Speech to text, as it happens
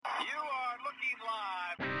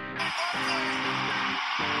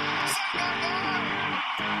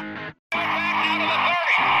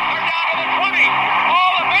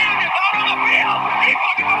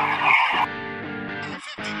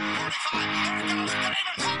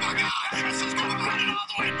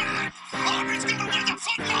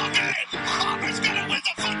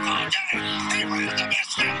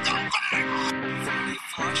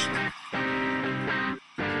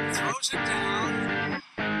Throws it down.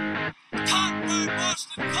 Caught by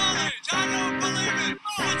Boston College. I don't believe it.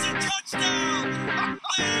 Oh, it's a touchdown.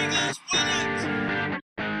 The Eagles win it.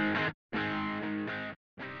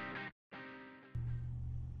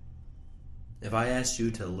 If I asked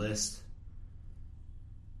you to list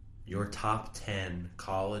your top 10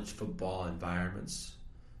 college football environments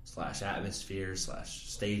 / atmospheres /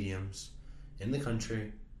 stadiums in the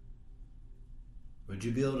country, would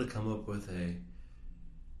you be able to come up with a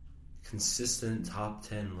consistent top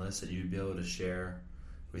 10 list that you'd be able to share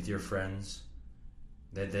with your friends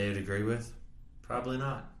that they would agree with? Probably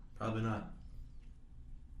not. Probably not.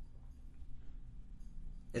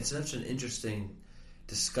 It's such an interesting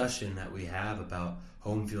discussion that we have about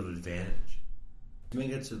home field advantage. We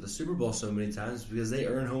make it to the Super Bowl so many times because they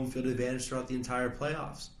earn home field advantage throughout the entire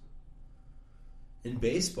playoffs. In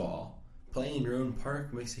baseball, playing in your own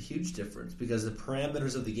park makes a huge difference because the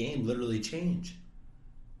parameters of the game literally change.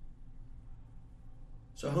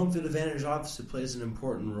 So home field advantage obviously plays an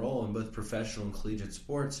important role in both professional and collegiate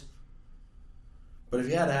sports. But if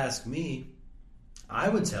you had to ask me, I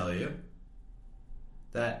would tell you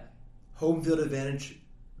that home field advantage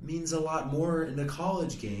means a lot more in a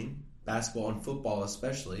college game, basketball and football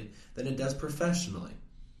especially, than it does professionally.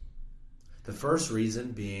 The first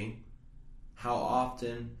reason being how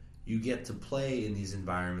often you get to play in these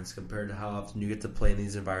environments compared to how often you get to play in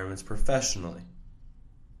these environments professionally.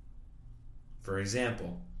 For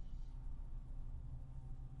example,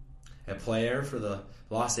 a player for the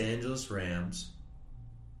Los Angeles Rams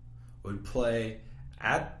would play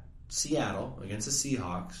at Seattle against the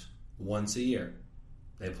Seahawks once a year.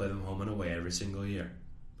 They play them home and away every single year.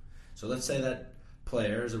 So let's say that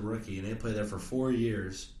player is a rookie and they play there for 4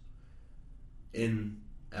 years in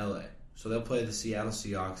LA. So they'll play the Seattle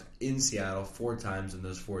Seahawks in Seattle 4 times in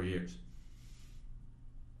those 4 years.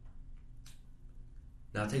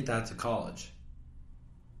 Now take that to college.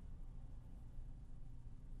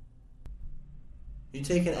 You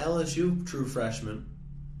take an LSU true freshman.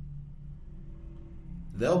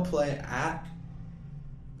 They'll play at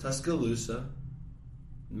Tuscaloosa,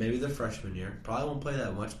 maybe the freshman year. Probably won't play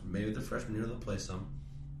that much, but maybe the freshman year they'll play some.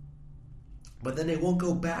 But then they won't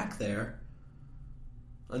go back there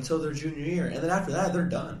until their junior year. And then after that, they're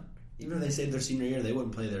done. Even if they saved their senior year, they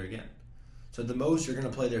wouldn't play there again. So at the most, you're going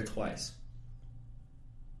to play there twice.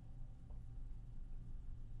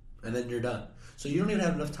 And then you're done. So you don't even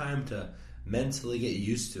have enough time to mentally get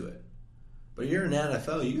used to it. But you're in the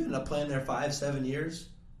NFL, you end up playing there 5-7 years,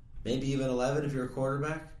 maybe even 11 if you're a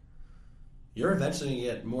quarterback. You're eventually going to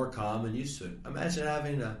get more calm and used to it. Imagine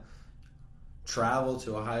having to travel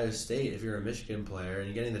to Ohio State if you're a Michigan player and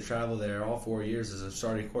you're getting to travel there all 4 years as a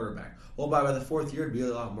starting quarterback. Well, by the 4th year, you'd be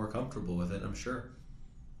a lot more comfortable with it, I'm sure.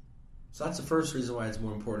 So that's the first reason why it's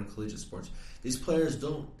more important in collegiate sports. These players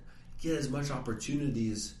don't get as much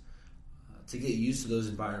opportunities to get used to those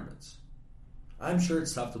environments. I'm sure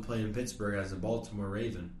it's tough to play in Pittsburgh as a Baltimore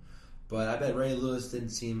Raven, but I bet Ray Lewis didn't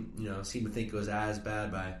seem to think it was as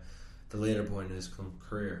bad by the later point in his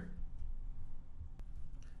career.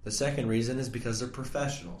 The second reason is because they're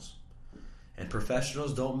professionals, and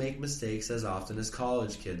professionals don't make mistakes as often as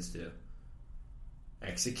college kids do.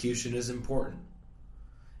 Execution is important.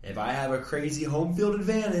 If I have a crazy home field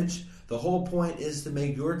advantage, the whole point is to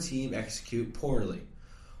make your team execute poorly.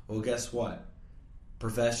 Well, guess what?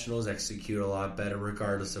 Professionals execute a lot better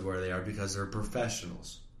regardless of where they are because they're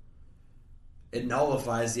professionals. It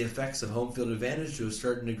nullifies the effects of home field advantage to a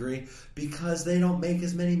certain degree because they don't make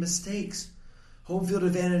as many mistakes. Home field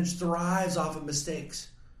advantage thrives off of mistakes.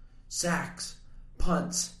 Sacks,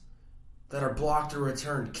 punts that are blocked or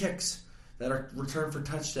returned, kicks that are returned for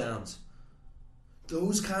touchdowns.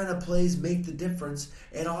 Those kind of plays make the difference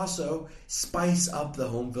and also spice up the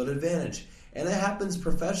home field advantage. And it happens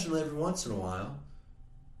professionally every once in a while.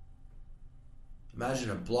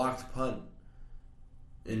 Imagine a blocked punt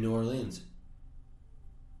in New Orleans.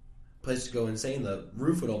 Place to go insane. The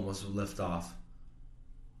roof would almost lift off.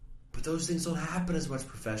 But those things don't happen as much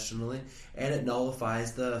professionally, and it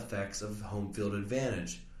nullifies the effects of home field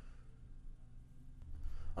advantage.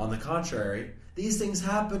 On the contrary, these things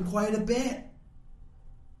happen quite a bit.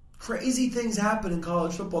 Crazy things happen in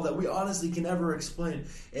college football that we honestly can never explain.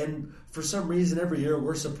 And for some reason, every year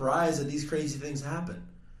we're surprised that these crazy things happen.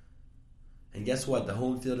 And guess what? The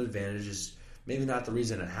home field advantage is maybe not the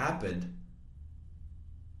reason it happened,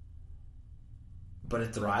 but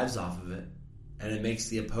it thrives off of it. And it makes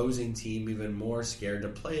the opposing team even more scared to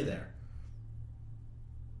play there.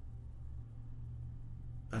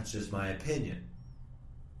 That's just my opinion.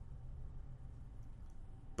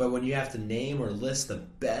 But when you have to name or list the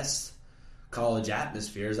best college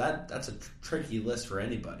atmospheres, that's a tricky list for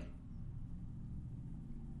anybody.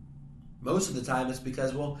 Most of the time it's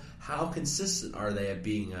because, well, how consistent are they at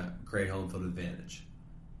being a great home field advantage?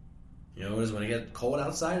 You know, is when it gets cold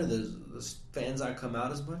outside, do the fans not come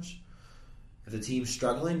out as much? If the team's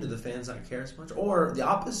struggling, do the fans not care as much? Or the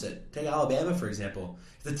opposite. Take Alabama, for example.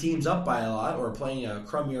 If the team's up by a lot or playing a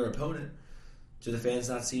crummier opponent, do the fans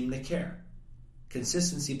not seem to care?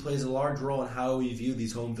 Consistency plays a large role in how we view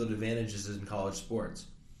these home field advantages in college sports.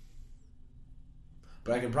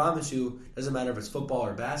 But I can promise you, it doesn't matter if it's football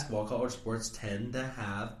or basketball, college sports tend to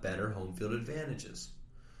have better home field advantages.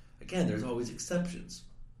 Again, there's always exceptions.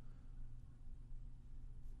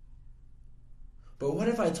 But what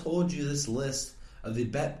if I told you this list of the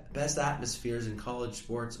best atmospheres in college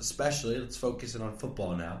sports, especially, let's focus in on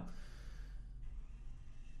football now,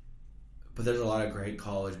 but there's a lot of great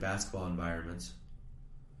college basketball environments.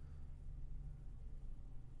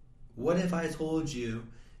 What if I told you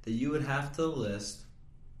that you would have to list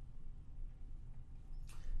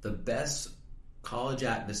the best college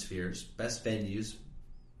atmospheres, best venues,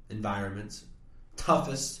 environments,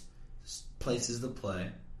 toughest places to play,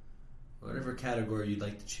 whatever category you'd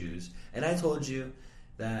like to choose, and I told you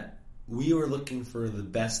that we were looking for the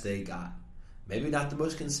best they got. Maybe not the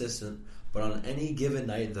most consistent, but on any given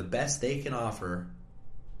night, the best they can offer,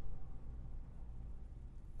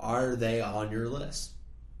 are they on your list?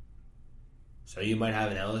 So you might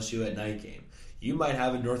have an LSU at night game. You might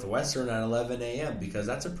have a Northwestern at 11 a.m. because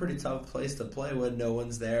that's a pretty tough place to play when no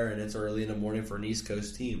one's there and it's early in the morning for an East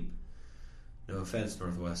Coast team. No offense,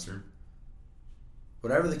 Northwestern.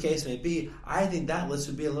 Whatever the case may be, I think that list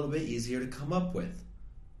would be a little bit easier to come up with.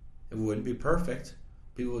 It wouldn't be perfect.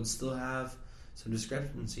 People would still have some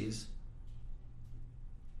discrepancies.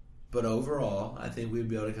 But overall, I think we'd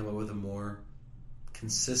be able to come up with a more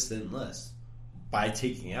consistent list by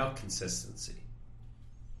taking out consistency.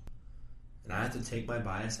 And I have to take my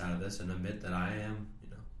bias out of this and admit that I am,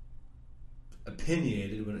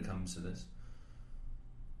 opinionated when it comes to this.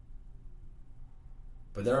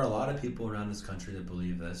 But there are a lot of people around this country that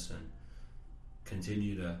believe this and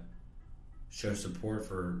continue to show support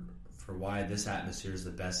for why this atmosphere is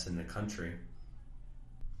the best in the country.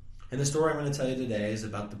 And the story I'm going to tell you today is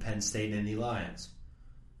about the Penn State Nittany Lions.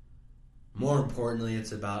 More importantly,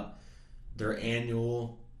 it's about their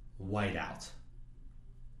annual whiteout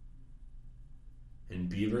in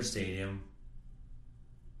Beaver Stadium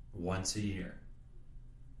once a year.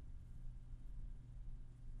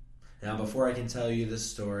 Now, before I can tell you this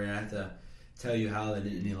story, I have to tell you how the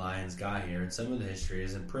Nittany Lions got here, and some of the history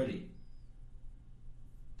isn't pretty.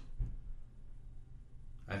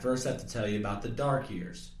 I first have to tell you about the dark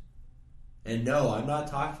years. And no, I'm not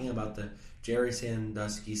talking about the Jerry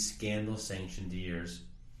Sandusky scandal-sanctioned years.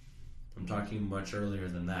 I'm talking much earlier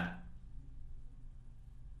than that.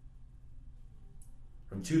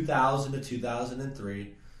 From 2000 to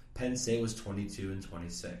 2003, Penn State was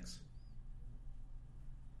 22-26.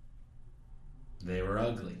 They were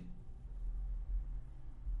ugly.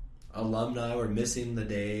 Alumni were missing the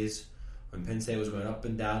days when Penn State was going up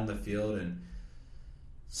and down the field and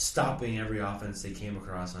stopping every offense they came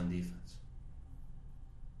across on defense.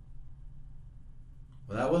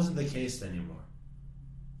 Well, that wasn't the case anymore.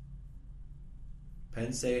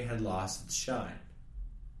 Penn State had lost its shine.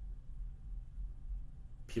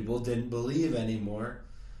 People didn't believe anymore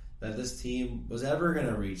that this team was ever going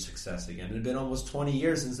to reach success again. It had been almost 20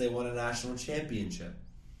 years since they won a national championship.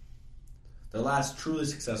 Their last truly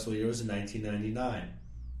successful year was in 1999.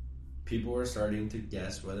 People were starting to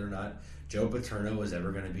guess whether or not Joe Paterno was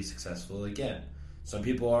ever going to be successful again. Some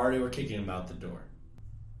people already were kicking him out the door.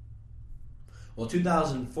 Well,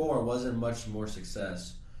 2004 wasn't much more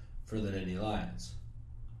success for the Nittany Lions.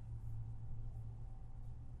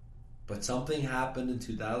 But something happened in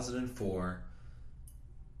 2004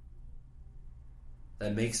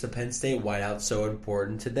 that makes the Penn State whiteout so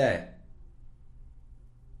important today.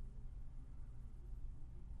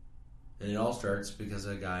 And it all starts because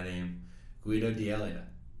of a guy named Guido D'Elia,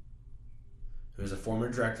 who is a former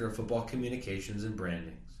director of football communications and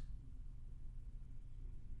branding.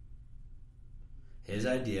 His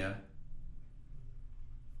idea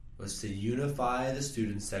was to unify the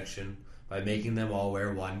student section by making them all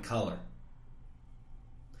wear one color.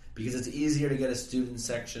 Because it's easier to get a student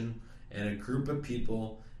section and a group of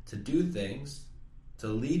people to do things, to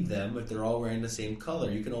lead them if they're all wearing the same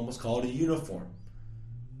color. You can almost call it a uniform.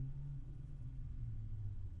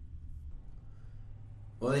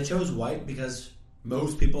 Well, they chose white because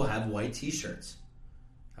most people have white t-shirts.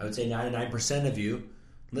 I would say 99% of you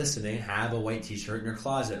listening have a white t-shirt in your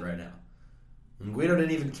closet right now. And Guido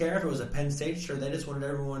didn't even care if it was a Penn State shirt. They just wanted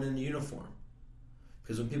everyone in uniform.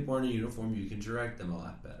 Because when people are in a uniform, you can direct them a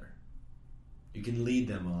lot better. You can lead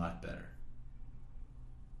them a lot better.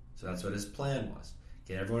 So that's what his plan was.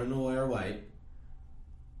 Get everyone to wear white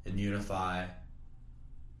and unify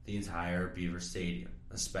the entire Beaver Stadium,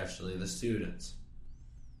 especially the students.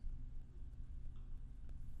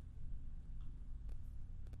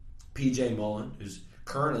 P.J. Mullen, who's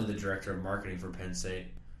currently the director of marketing for Penn State,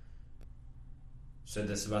 said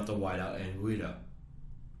this about the whiteout and Guido.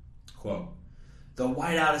 Quote, "The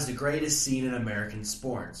whiteout is the greatest scene in American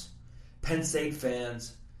sports. Penn State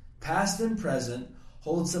fans, past and present,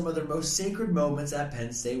 hold some of their most sacred moments at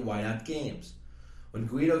Penn State whiteout games. When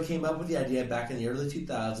Guido came up with the idea back in the early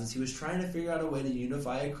 2000s, he was trying to figure out a way to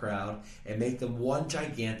unify a crowd and make them one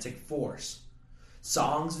gigantic force.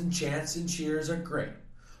 Songs and chants and cheers are great,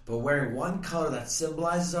 but wearing one color that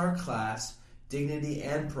symbolizes our class, dignity,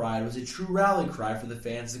 and pride was a true rally cry for the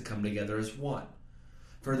fans to come together as one.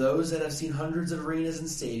 For those that have seen hundreds of arenas and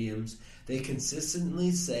stadiums, they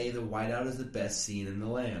consistently say the whiteout is the best scene in the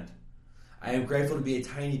land. I am grateful to be a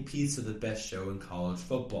tiny piece of the best show in college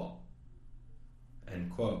football."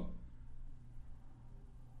 End quote.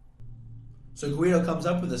 So Guido comes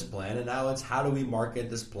up with this plan, and now it's how do we market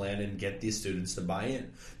this plan and get these students to buy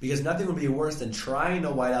in? Because nothing would be worse than trying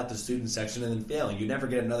to white out the student section and then failing. You never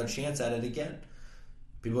get another chance at it again.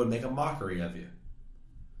 People would make a mockery of you.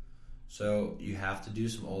 So you have to do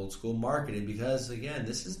some old school marketing because, again,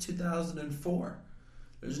 this is 2004.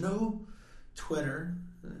 There's no Twitter.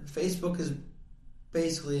 Facebook is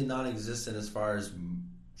basically non-existent as far as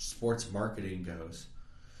sports marketing goes.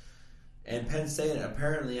 And Penn State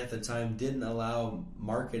apparently at the time didn't allow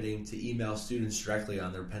marketing to email students directly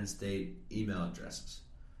on their Penn State email addresses.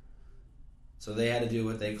 So they had to do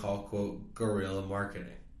what they call, quote, guerrilla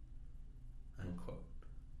marketing, unquote.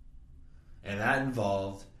 And that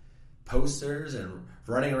involved posters and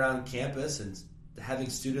running around campus and having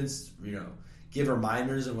students, give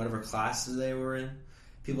reminders in whatever classes they were in.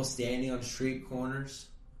 People standing on street corners.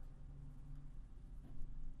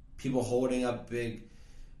 People holding up big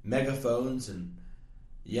megaphones and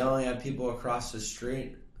yelling at people across the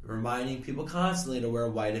street, reminding people constantly to wear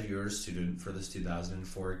white if you're a student for this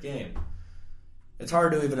 2004 game. It's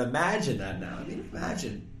hard to even imagine that now. I mean,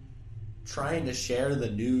 imagine trying to share the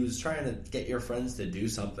news, trying to get your friends to do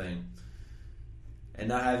something, and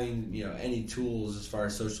not having any tools as far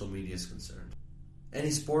as social media is concerned. Any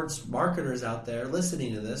sports marketers out there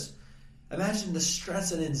listening to this, imagine the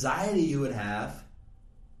stress and anxiety you would have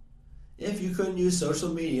if you couldn't use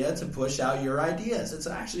social media to push out your ideas. It's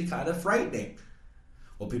actually kind of frightening.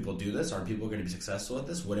 Will people do this? Are people going to be successful at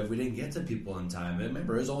this? What if we didn't get to people in time? And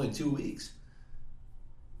remember, it was only 2 weeks.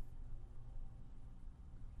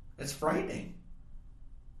 It's frightening.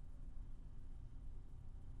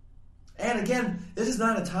 And again, this is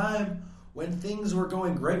not a time when things were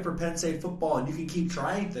going great for Penn State football and you can keep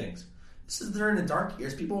trying things. This is during the dark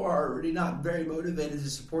years. People are already not very motivated to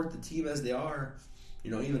support the team as they are,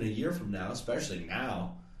 even a year from now, especially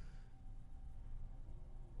now.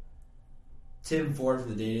 Tim Ford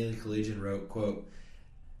from the Daily Collegian wrote, quote,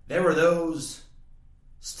 "There were those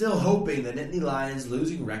still hoping the Nittany Lions'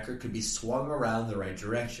 losing record could be swung around the right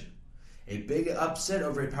direction. A big upset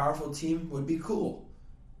over a powerful team would be cool,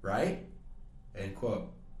 right?" End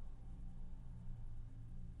quote.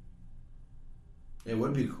 It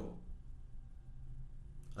would be cool.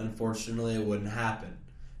 Unfortunately, it wouldn't happen.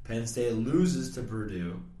 Penn State loses to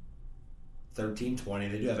Purdue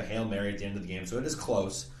 13-20. They do have a Hail Mary at the end of the game, so it is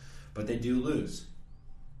close, but they do lose.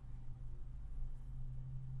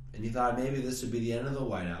 And you thought maybe this would be the end of the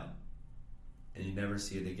whiteout, and you never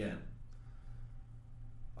see it again.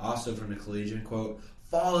 Also from the Collegian, quote,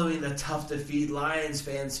 "Following the tough defeat, Lions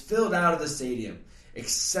fans filled out of the stadium,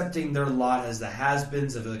 accepting their lot as the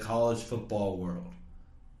has-beens of the college football world."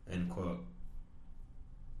 End quote.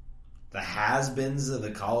 The has-beens of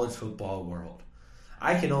the college football world.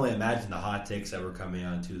 I can only imagine the hot takes that were coming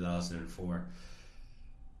out in 2004.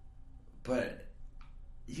 But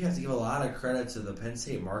you have to give a lot of credit to the Penn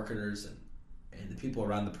State marketers and the people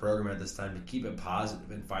around the program at this time to keep it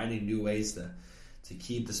positive and finding new ways to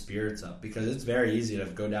keep the spirits up. Because it's very easy to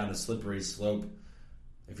go down a slippery slope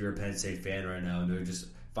if you're a Penn State fan right now, and they're just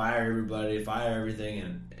fire everybody, fire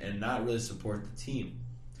everything, and not really support the team.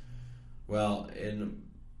 Well,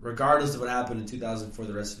 regardless of what happened in 2004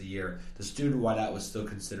 the rest of the year, the student whiteout was still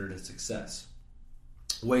considered a success.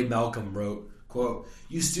 Wade Malcolm wrote, quote,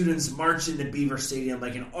 "You students marched into Beaver Stadium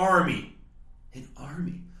like an army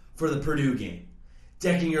for the Purdue game,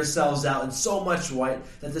 decking yourselves out in so much white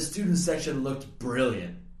that the student section looked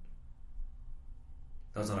brilliant."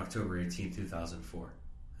 That was on October 18, 2004,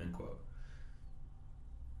 end quote.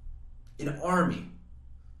 An army.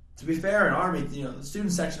 To be fair, an army, the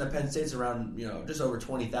student section at Penn State's around, just over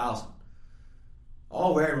 20,000.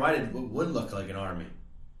 All wearing white, it would look like an army.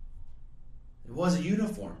 It was a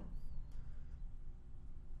uniform.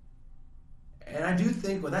 And I do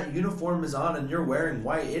think when that uniform is on and you're wearing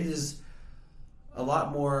white, it is a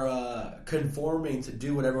lot more conforming to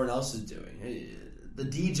do what everyone else is doing. The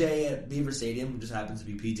DJ at Beaver Stadium, who just happens to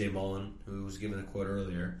be P.J. Mullen, who was given a quote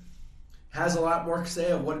earlier, has a lot more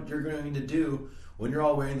say of what you're going to do when you're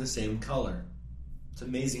all wearing the same color. It's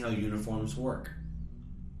amazing how uniforms work.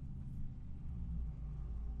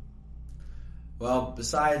 Well,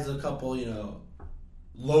 besides a couple,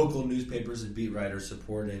 local newspapers and beat writers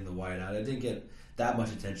supporting the whiteout, it didn't get that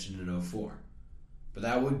much attention in 2004. But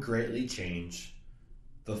that would greatly change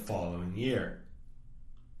the following year.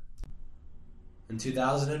 In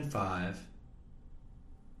 2005,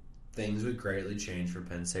 things would greatly change for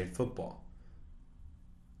Penn State football.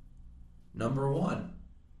 Number one,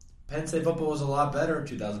 Penn State football was a lot better in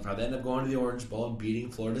 2005. They ended up going to the Orange Bowl and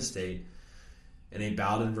beating Florida State in a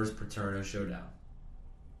Bowden versus Paterno showdown.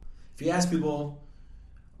 If you ask people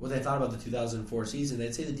what they thought about the 2004 season,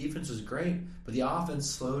 they'd say the defense was great, but the offense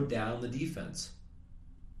slowed down the defense.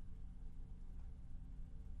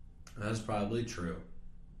 And that's probably true.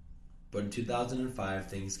 But in 2005,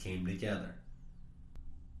 things came together.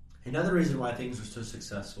 Another reason why things were so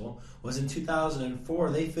successful was in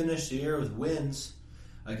 2004, they finished the year with wins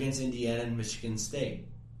against Indiana and Michigan State.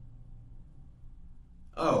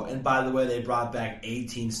 Oh, and by the way, they brought back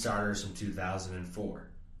 18 starters from 2004.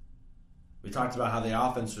 We talked about how the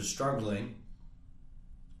offense was struggling.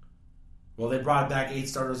 Well, they brought back 8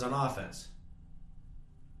 starters on offense.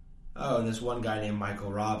 Oh, and this one guy named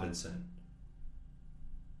Michael Robinson.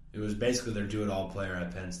 It was basically their do-it-all player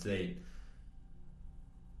at Penn State,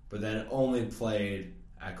 but then only played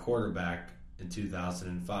at quarterback in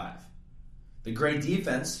 2005. The great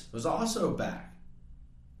defense was also back.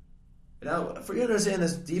 Now, for you to understand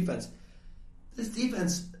this defense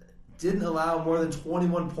didn't allow more than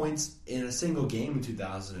 21 points in a single game in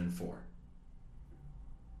 2004.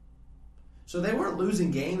 So they weren't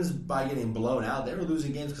losing games by getting blown out. They were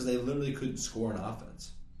losing games because they literally couldn't score an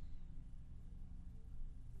offense.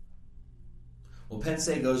 Well, Penn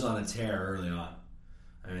State goes on a tear early on.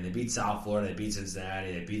 I mean, they beat South Florida, they beat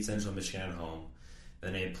Cincinnati, they beat Central Michigan at home.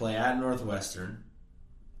 Then they play at Northwestern,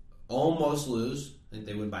 almost lose. I think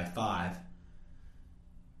they win by 5.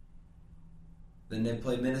 Then they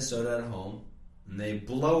play Minnesota at home, and they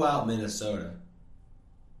blow out Minnesota.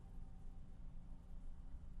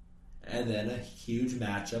 And then a huge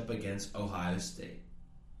matchup against Ohio State.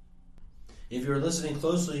 If you were listening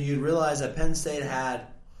closely, you'd realize that Penn State had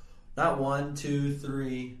not 1, 2,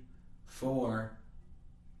 3, 4,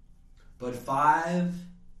 but 5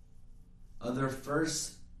 of their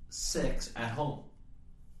first 6 at home.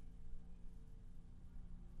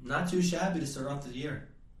 Not too shabby to start off the year.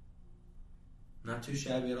 Not too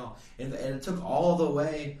shabby at all. And it took all the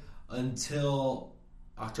way until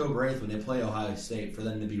October 8th when they play Ohio State for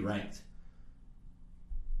them to be ranked.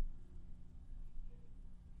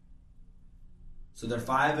 So they're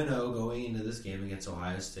 5-0 going into this game against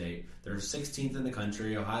Ohio State. They're 16th in the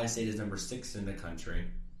country. Ohio State is number 6 in the country.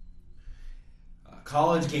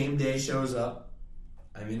 College game day shows up.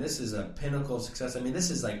 I mean, this is a pinnacle of success. I mean,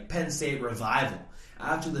 this is like Penn State revival.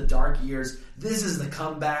 After the dark years, this is the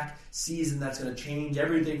comeback season that's going to change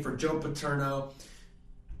everything for Joe Paterno.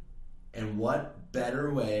 And what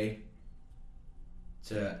better way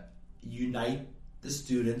to unite the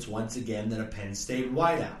students once again than a Penn State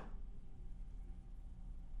whiteout?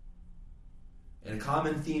 And a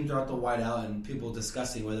common theme throughout the whiteout and people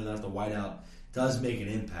discussing whether or not the whiteout does make an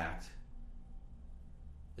impact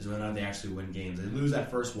is whether or not they actually win games. They lose that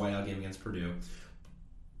first whiteout game against Purdue.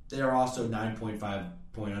 They are also 9.5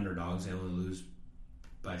 point underdogs. They only lose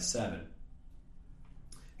by 7.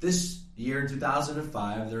 This year in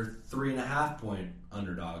 2005, they're 3.5 point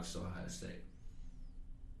underdogs to Ohio State.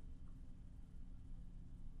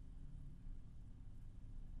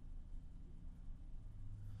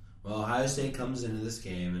 Well, Ohio State comes into this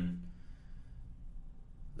game, and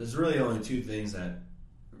there's really only 2 things that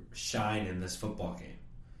shine in this football game.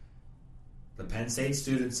 the Penn State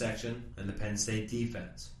student section, and the Penn State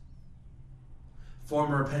defense.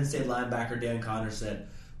 Former Penn State linebacker Dan Connor said,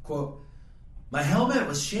 quote, "My helmet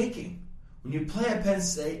was shaking. When you play at Penn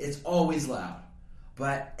State, it's always loud.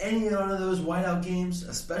 But any one of those whiteout games,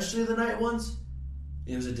 especially the night ones,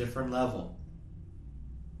 it was a different level."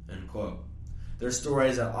 End quote. There's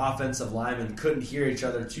stories that offensive linemen couldn't hear each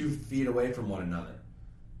other 2 feet away from one another.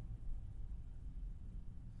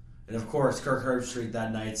 And of course, Kirk Herbstreit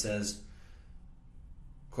that night says,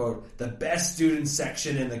 quote, "The best student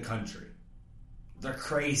section in the country. They're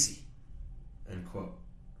crazy." End quote.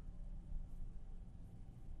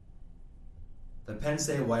 The Penn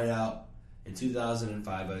State whiteout in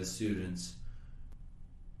 2005 by the students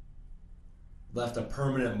left a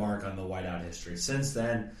permanent mark on the whiteout history. Since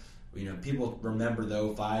then, people remember the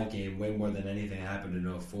 2005 game way more than anything that happened in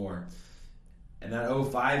 2004. And that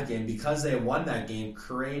 2005 game, because they won that game,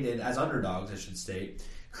 created, as underdogs I should state,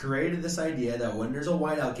 created this idea that when there's a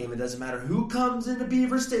whiteout game, it doesn't matter who comes into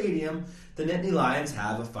Beaver Stadium, the Nittany Lions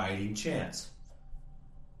have a fighting chance.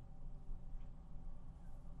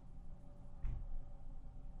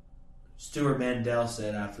 Stuart Mandel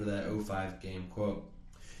said after that 2005 game, quote,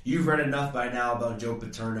 "You've read enough by now about Joe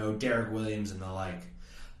Paterno, Derek Williams, and the like.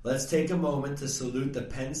 Let's take a moment to salute the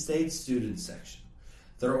Penn State student section.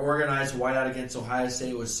 Their organized whiteout against Ohio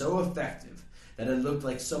State was so effective that it looked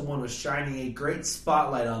like someone was shining a great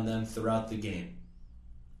spotlight on them throughout the game."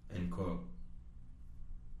 End quote.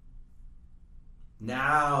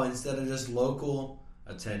 Now, instead of just local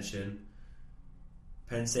attention,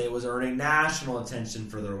 Penn State was earning national attention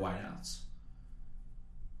for their whiteouts.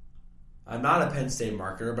 I'm not a Penn State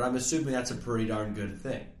marketer, but I'm assuming that's a pretty darn good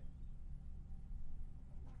thing.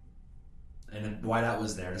 And whiteout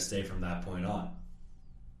was there to stay from that point on.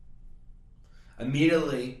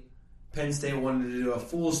 Immediately, Penn State wanted to do a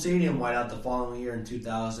full stadium whiteout the following year in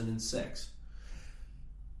 2006.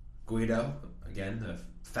 Guido, again, the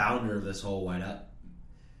founder of this whole whiteout,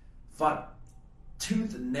 fought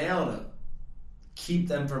tooth and nail to keep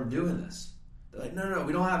them from doing this. They're like, no,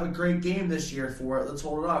 we don't have a great game this year for it. Let's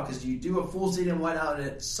hold it off, because you do a full stadium whiteout and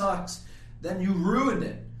it sucks, then you ruined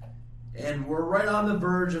it. And we're right on the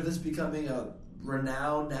verge of this becoming a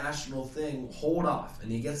renowned national thing. Hold off.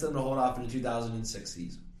 And he gets them to hold off in the 2006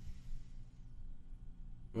 season,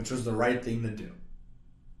 which was the right thing to do.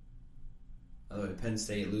 By the way, Penn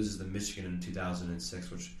State loses to Michigan in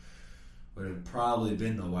 2006, which would have probably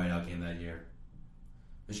been the whiteout game that year.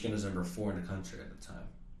 Michigan was number 4 in the country at the time.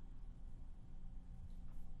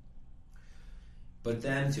 But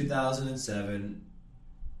then 2007,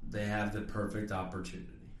 they have the perfect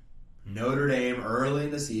opportunity. Notre Dame early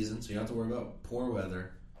in the season, so you don't have to worry about poor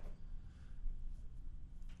weather,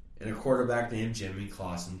 and a quarterback named Jimmy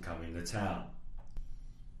Clausen coming to town.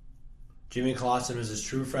 Jimmy Clausen was this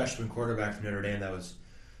true freshman quarterback from Notre Dame that was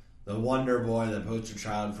the wonder boy, the poster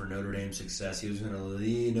child for Notre Dame's success. He was going to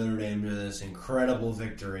lead Notre Dame to this incredible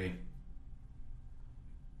victory.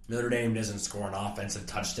 Notre Dame doesn't score an offensive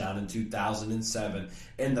touchdown in 2007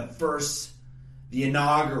 in the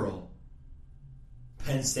inaugural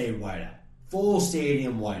Penn State whiteout. Full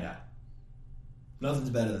stadium whiteout. Nothing's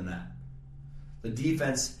better than that. The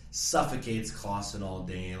defense suffocates Clausen all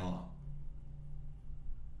day long.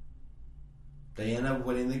 They end up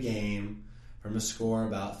winning the game from a score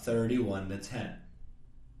about 31-10.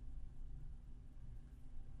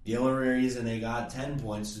 The only reason they got 10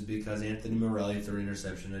 points is because Anthony Morelli threw an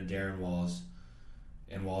interception to Darren Walls,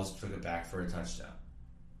 and Walls took it back for a touchdown.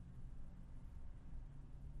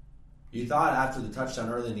 You thought after the touchdown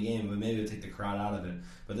early in the game, but maybe it would take the crowd out of it.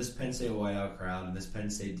 But this Penn State whiteout crowd and this Penn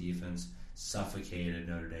State defense suffocated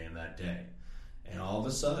Notre Dame that day. And all of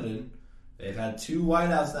a sudden, they've had 2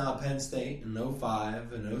 whiteouts now at Penn State in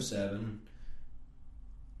 2005 and 2007.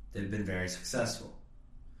 They've been very successful.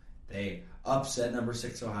 They upset number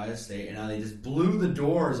 6 Ohio State, and now they just blew the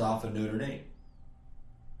doors off of Notre Dame.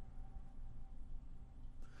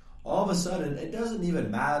 All of a sudden, it doesn't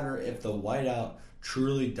even matter if the whiteout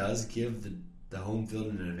truly does give the home field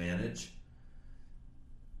an advantage.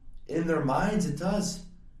 In their minds, it does.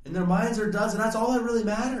 In their minds, it does, and that's all that really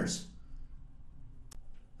matters.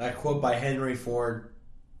 That quote by Henry Ford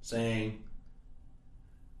saying,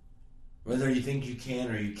 "Whether you think you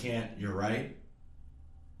can or you can't, you're right."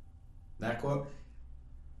 That quote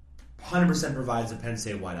 100% provides the Penn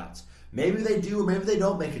State whiteouts. Maybe they do, or maybe they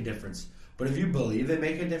don't make a difference. But if you believe they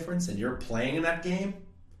make a difference and you're playing in that game,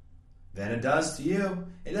 then it does to you.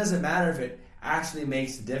 It doesn't matter if it actually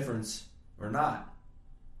makes a difference or not.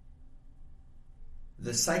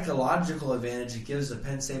 The psychological advantage it gives the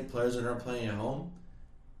Penn State players when they're playing at home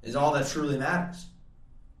is all that truly matters.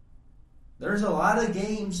 There's a lot of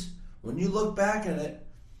games when you look back at it,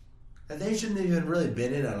 that they shouldn't have even really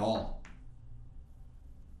been in at all.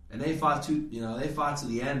 And they fought to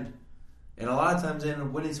the end. And a lot of times they ended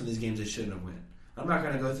up winning some of these games they shouldn't have won. I'm not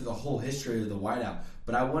going to go through the whole history of the whiteout,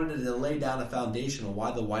 but I wanted to lay down a foundation on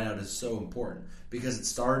why the whiteout is so important. Because it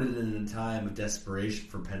started in a time of desperation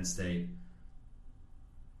for Penn State.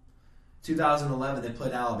 2011, they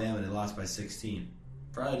played Alabama and they lost by 16.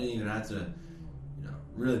 Probably didn't even have to,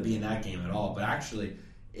 really be in that game at all. But actually,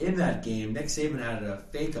 in that game, Nick Saban had to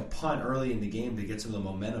fake a punt early in the game to get some of the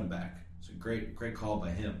momentum back. It's a great call by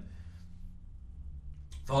him.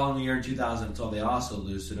 Following year in 2012, they also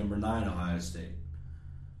lose to number 9 Ohio State.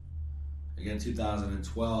 Again,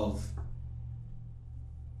 2012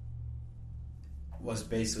 was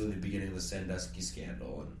basically the beginning of the Sandusky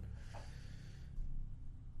scandal, and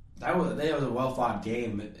that was a well fought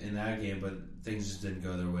game in that game, but things just didn't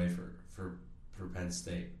go their way for Penn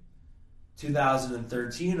State.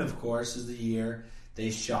 2013, of course, is the year they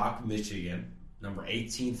shock Michigan, number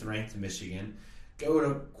 18th ranked Michigan, go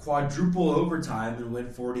to quadruple overtime and win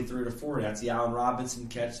 43-40. That's the Allen Robinson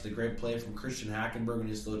catch, the great play from Christian Hackenberg when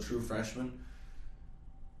he's still a true freshman.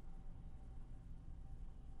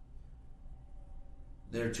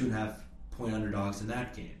 They're 2.5 point underdogs in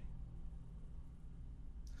that game.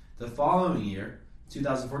 The following year,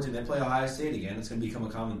 2014, they play Ohio State again. It's going to become a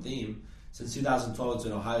common theme. Since 2012, it's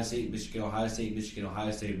been Ohio State, Michigan, Ohio State, Michigan,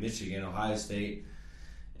 Ohio State, Michigan, Ohio State,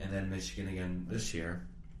 and then Michigan again this year.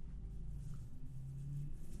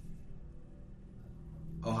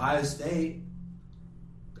 Ohio State,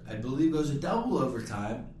 I believe, goes to double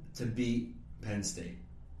overtime to beat Penn State.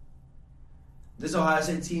 This Ohio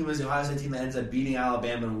State team is the Ohio State team that ends up beating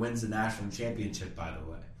Alabama and wins the national championship, by the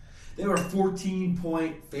way. They were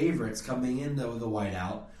 14-point favorites coming into the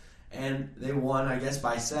whiteout, and they won, I guess,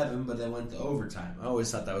 by 7, but they went to overtime. I always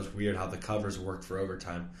thought that was weird how the covers worked for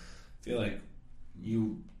overtime. I feel like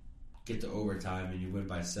you get to overtime and you win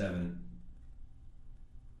by 7.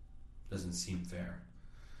 Doesn't seem fair.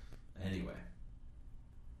 Anyway,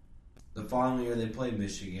 the following year they played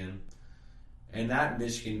Michigan, and that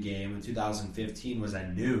Michigan game in 2015 was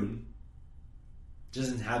at noon.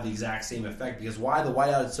 Doesn't have the exact same effect, because why the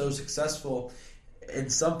whiteout is so successful in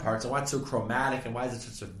some parts and why it's so chromatic and why is it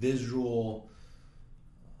such a visual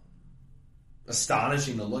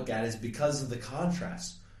astonishing to look at is because of the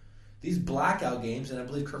contrast. These blackout games, and I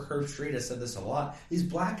believe Kirk Herbstreit has said this a lot, these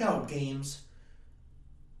blackout games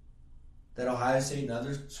that Ohio State and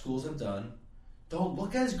other schools have done don't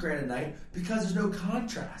look as great at night because there's no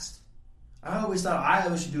contrast. I always thought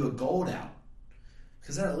Iowa should do a gold out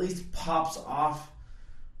because that at least pops off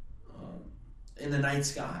in the night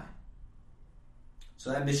sky. So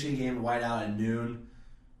that Michigan game, whiteout at noon,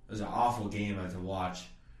 it was an awful game I had to watch.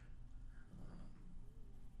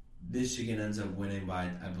 Michigan ends up winning by,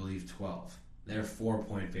 I believe, 12. They're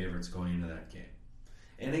 4-point favorites going into that game.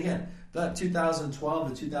 And again, the 2012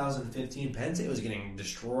 to 2015, Penn State was getting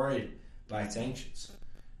destroyed by sanctions.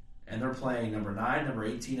 And they're playing number 9, number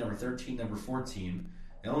 18, number 13, number 14.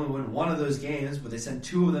 They only win one of those games, but they sent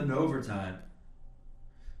 2 of them to overtime.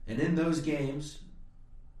 And in those games,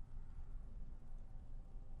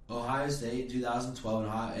 Ohio State in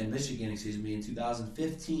 2012 and Michigan, in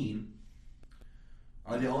 2015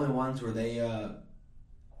 are the only ones where they are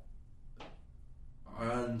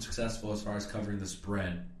unsuccessful as far as covering the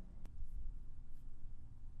spread.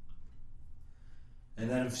 And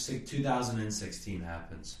then 2016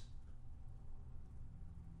 happens.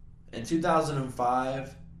 In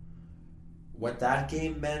 2005, what that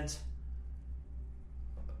game meant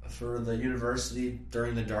for the university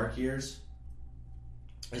during the dark years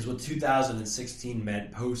is what 2016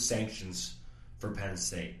 meant post-sanctions for Penn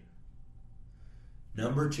State.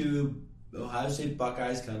 Number 2, Ohio State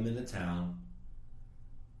Buckeyes come into town.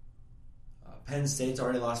 Penn State's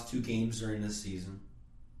already lost 2 games during this season.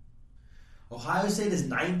 Ohio State is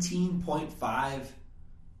 19.5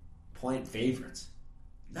 point favorites.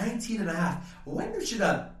 19.5. When should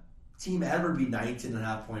a team ever be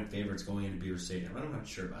 19.5 point favorites going into Beaver Stadium? I'm not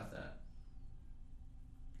sure about that.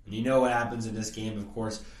 And you know what happens in this game, of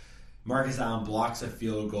course. Marcus Allen blocks a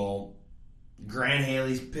field goal. Grant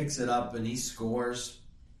Haley picks it up and he scores.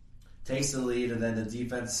 Takes the lead, and then the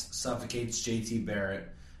defense suffocates JT Barrett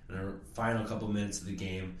in the final couple minutes of the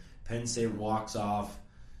game. Penn State walks off.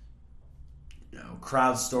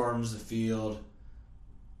 Crowd storms the field.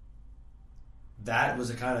 That was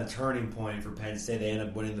a kind of turning point for Penn State. They ended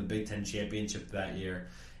up winning the Big Ten championship that year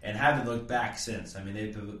and haven't looked back since. I mean,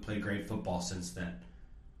 they've played great football since then.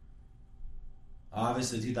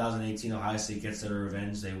 Obviously, 2018, Ohio State gets their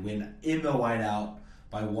revenge. They win in the whiteout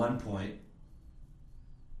by 1 point.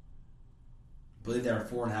 I believe they were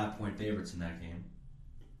 4.5-point favorites in that game.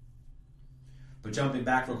 But jumping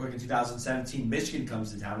back real quick, in 2017, Michigan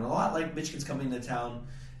comes to town. And a lot like Michigan's coming to town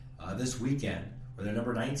this weekend, where they're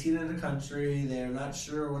number 19 in the country. They're not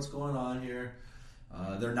sure what's going on here.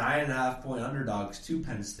 They're 9.5-point underdogs to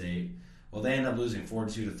Penn State. Well, they end up losing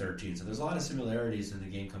 42-13. So there's a lot of similarities in the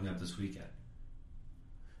game coming up this weekend.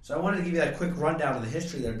 So I wanted to give you that quick rundown of the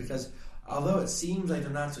history there, because although it seems like they're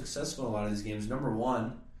not successful in a lot of these games, number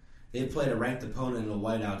one, they've played a ranked opponent in a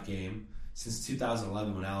whiteout game since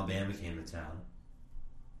 2011 when Alabama came to town.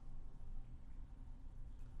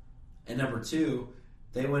 And number two,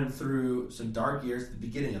 they went through some dark years at the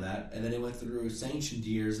beginning of that, and then they went through sanctioned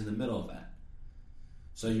years in the middle of that.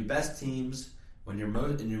 So your best teams, when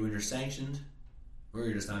you're sanctioned, or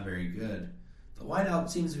you're just not very good, the whiteout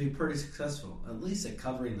seems to be pretty successful, at least at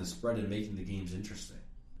covering the spread and making the games interesting.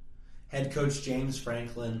 Head coach James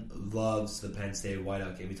Franklin loves the Penn State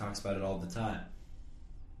whiteout game. He talks about it all the time.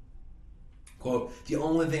 Quote, "The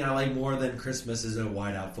only thing I like more than Christmas is a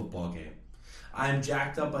whiteout football game. I am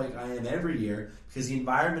jacked up like I am every year because the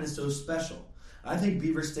environment is so special. I think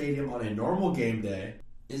Beaver Stadium on a normal game day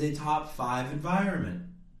is a top 5 environment.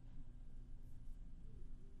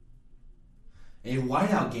 A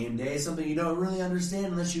whiteout game day is something you don't really understand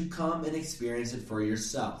unless you come and experience it for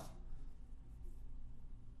yourself.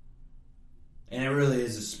 And it really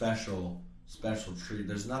is a special, special treat.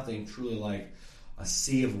 There's nothing truly like a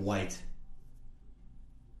sea of white."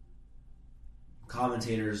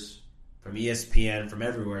 Commentators from ESPN, from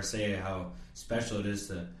everywhere, say how special it is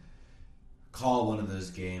to call one of those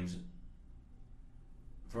games.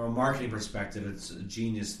 From a marketing perspective, it's a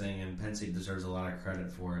genius thing, and Penn State deserves a lot of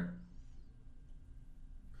credit for it.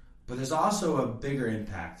 But there's also a bigger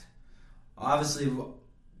impact. Obviously,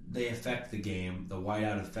 they affect the game. The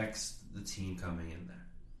whiteout affects the team coming in there.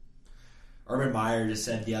 Urban Meyer just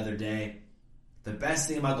said the other day, the best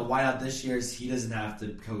thing about the whiteout this year is he doesn't have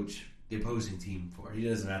to coach the opposing team for it. He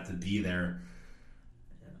doesn't have to be there.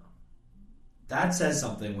 That says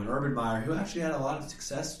something when Urban Meyer, who actually had a lot of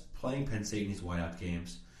success playing Penn State in these whiteout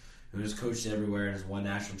games, who has coached everywhere and has won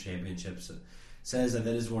national championships, says that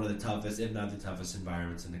is one of the toughest, if not the toughest,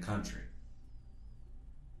 environments in the country.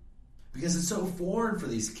 Because it's so foreign for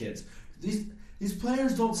these kids. These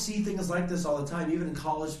players don't see things like this all the time, even in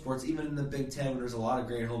college sports, even in the Big Ten, where there's a lot of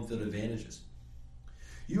great home field advantages.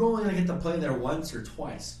 You only going to get to play there once or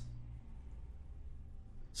twice.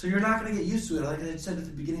 So you're not going to get used to it. Like I said at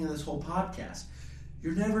the beginning of this whole podcast,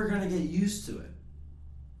 you're never going to get used to it.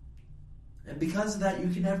 And because of that, you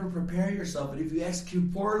can never prepare yourself. And if you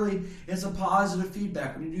execute poorly, it's a positive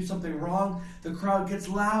feedback. When you do something wrong, the crowd gets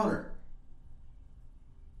louder.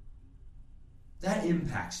 That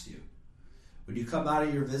impacts you. When you come out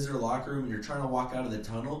of your visitor locker room and you're trying to walk out of the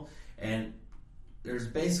tunnel, and there's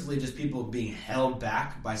basically just people being held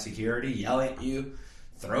back by security, yelling at you,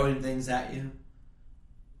 throwing things at you,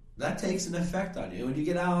 that takes an effect on you. When you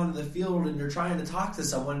get out onto the field and you're trying to talk to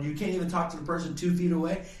someone and you can't even talk to the person 2 feet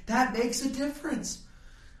away, that makes a difference.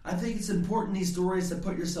 I think it's important, these stories, to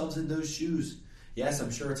put yourselves in those shoes. Yes,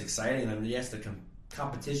 I'm sure it's exciting. I mean, yes, the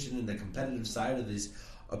competition and the competitive side of these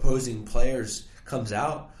opposing players comes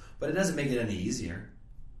out, but it doesn't make it any easier.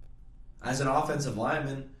 As an offensive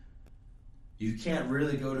lineman, you can't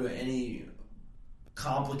really go to any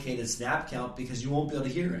complicated snap count because you won't be able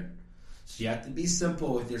to hear it. So you have to be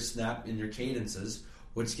simple with your snap and your cadences,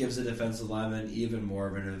 which gives the defensive lineman even more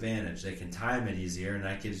of an advantage. They can time it easier, and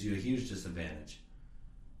that gives you a huge disadvantage.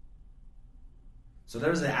 So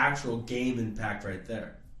there's the actual game impact right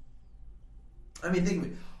there. I mean, think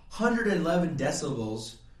of it. 111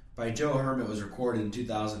 decibels by Joe Herman was recorded in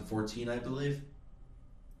 2014, I believe.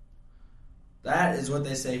 That is what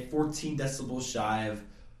they say, 14 decibels shy of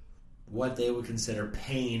what they would consider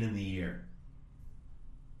pain in the ear.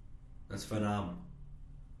 That's phenomenal.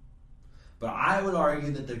 But I would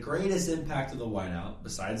argue that the greatest impact of the whiteout,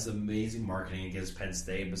 besides the amazing marketing against Penn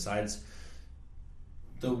State, besides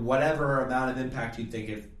the whatever amount of impact you think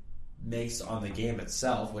it makes on the game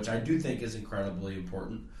itself, which I do think is incredibly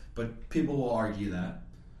important, but people will argue that.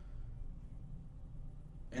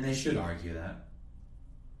 And they should argue that.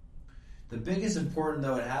 The biggest important,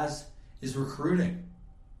 though, it has is recruiting.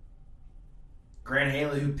 Grant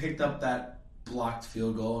Haley, who picked up that blocked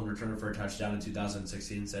field goal and returned it for a touchdown in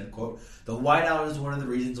 2016, said, quote, "The whiteout is one of the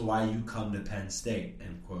reasons why you come to Penn State,"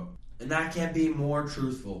 end quote. And that can't be more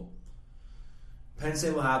truthful. Penn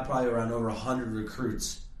State will have probably around over 100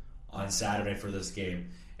 recruits on Saturday for this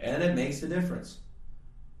game, and it makes a difference.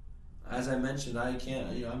 As I mentioned,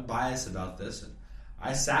 I'm biased about this.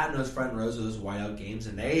 I sat in those front rows of those whiteout games,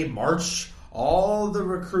 and they marched all the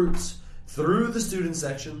recruits through the student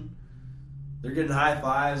section They're getting high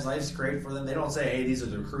fives. Life's great for them. They don't say, hey, these are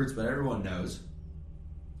the recruits, but everyone knows.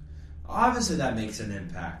 Obviously, that makes an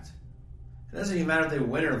impact. It doesn't even matter if they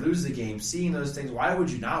win or lose the game. Seeing those things, why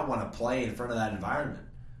would you not want to play in front of that environment?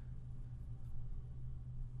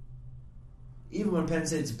 Even when Penn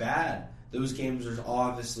State's bad, those games are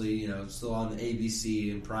obviously, still on the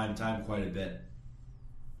ABC in prime time quite a bit.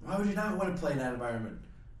 Why would you not want to play in that environment?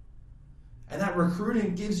 And that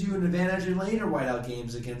recruiting gives you an advantage in later whiteout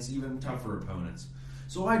games against even tougher opponents.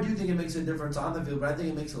 So I do think it makes a difference on the field, but I think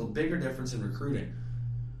it makes a little bigger difference in recruiting.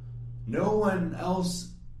 No one else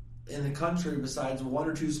in the country besides one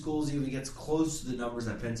or two schools even gets close to the numbers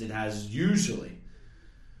that Penn State has usually.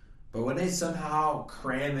 But when they somehow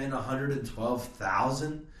cram in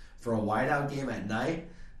 112,000 for a whiteout game at night,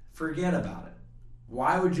 forget about it.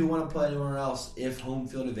 Why would you want to play anywhere else if home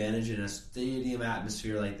field advantage in a stadium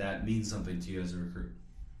atmosphere like that means something to you as a recruit?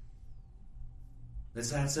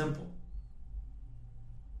 It's that simple.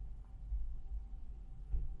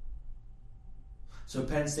 So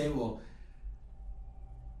Penn State will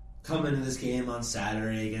come into this game on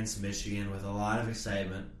Saturday against Michigan with a lot of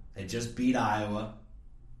excitement. They just beat Iowa.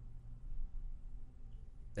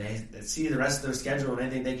 They see the rest of their schedule and they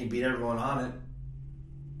think they can beat everyone on it.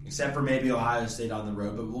 Except for maybe Ohio State on the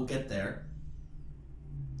road, but we'll get there.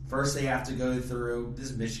 First, they have to go through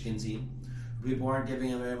this Michigan team, who people aren't giving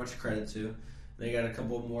them very much credit to. They got a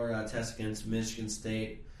couple more tests against Michigan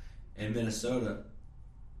State and Minnesota.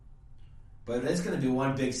 But it's going to be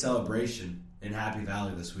one big celebration in Happy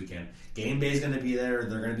Valley this weekend. Game day is going to be there.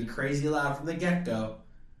 They're going to be crazy loud from the get-go.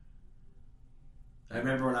 I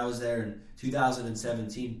remember when I was there in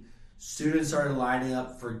 2017, students started lining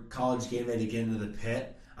up for college game day to get into the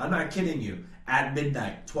pit. I'm not kidding you. At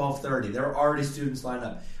midnight, 12:30, there were already students lined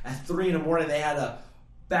up. At 3 in the morning, they had a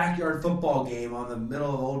backyard football game on the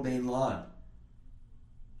middle of Old Main Lawn.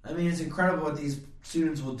 I mean, it's incredible what these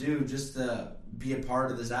students will do just to be a part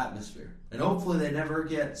of this atmosphere. And hopefully they never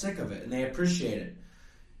get sick of it and they appreciate it.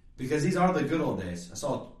 Because these are the good old days. I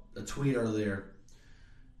saw a tweet earlier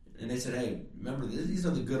and they said, hey, remember, these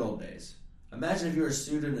are the good old days. Imagine if you were a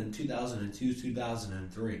student in 2002,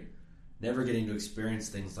 2003, never getting to experience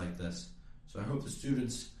things like this. So I hope the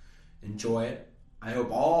students enjoy it. I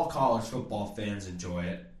hope all college football fans enjoy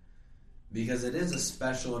it because it is a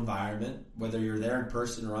special environment, whether you're there in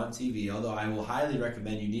person or on TV, although I will highly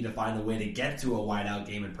recommend you need to find a way to get to a whiteout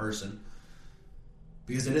game in person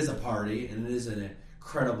because it is a party and it is an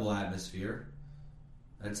incredible atmosphere.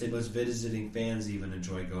 I'd say most visiting fans even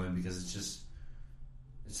enjoy going because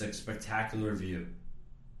it's a spectacular view.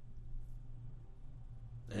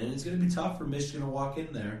 And it's going to be tough for Michigan to walk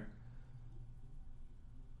in there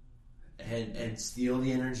and steal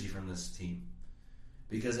the energy from this team.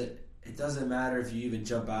 Because it doesn't matter if you even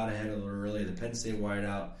jump out ahead a little early. The Penn State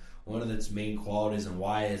whiteout, one of its main qualities and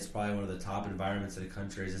why it's probably one of the top environments in the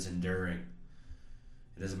country is it's enduring.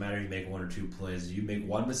 It doesn't matter if you make one or two plays. If you make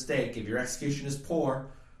one mistake, if your execution is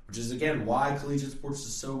poor, which is, again, why collegiate sports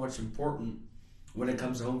is so much important when it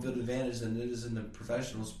comes to home field advantage than it is in the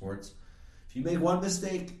professional sports. If you make one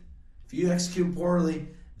mistake, if you execute poorly,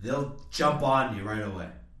 they'll jump on you right away.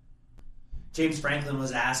 James Franklin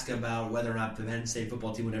was asked about whether or not the Penn State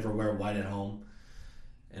football team would ever wear white at home.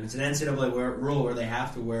 And it's an NCAA rule where they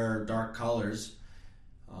have to wear dark colors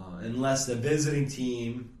unless the visiting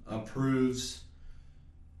team approves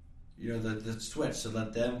the switch to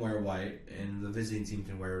let them wear white and the visiting team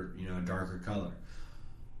can wear a darker color.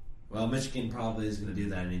 Well, Michigan probably isn't going to do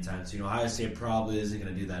that anytime soon. Ohio State probably isn't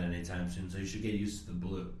going to do that anytime soon, so you should get used to the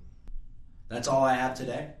blue. That's all I have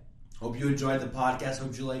today. Hope you enjoyed the podcast.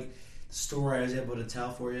 Hope you like the story I was able to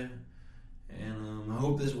tell for you. And I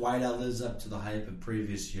hope this whiteout lives up to the hype of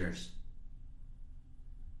previous years.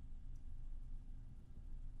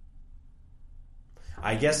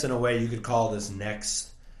 I guess in a way you could call this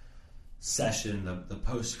next session the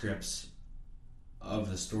postscripts of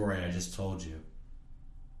the story I just told you.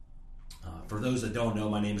 For those that don't know,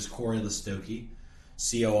 my name is Corey Lestochi,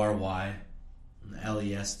 Cory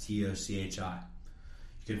Lestochi.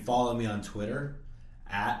 You can follow me on Twitter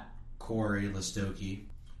at Corey Lestochi.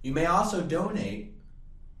 You may also donate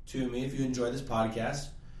to me if you enjoy this podcast.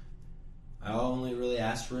 I only really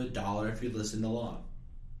ask for $1 if you listened along.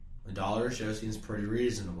 $1 a show seems pretty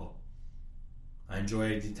reasonable. I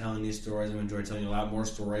enjoy telling these stories. I enjoy telling you a lot more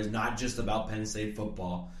stories, not just about Penn State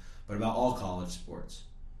football, but about all college sports.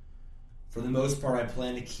 For the most part, I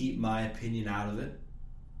plan to keep my opinion out of it.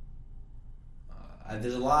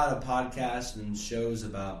 There's a lot of podcasts and shows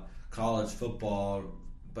about college football,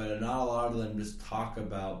 but not a lot of them just talk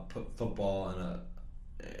about football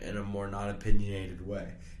in a more non-opinionated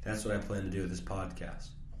way. That's what I plan to do with this podcast.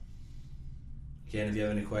 Again, if you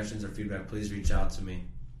have any questions or feedback, please reach out to me.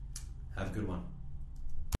 Have a good one.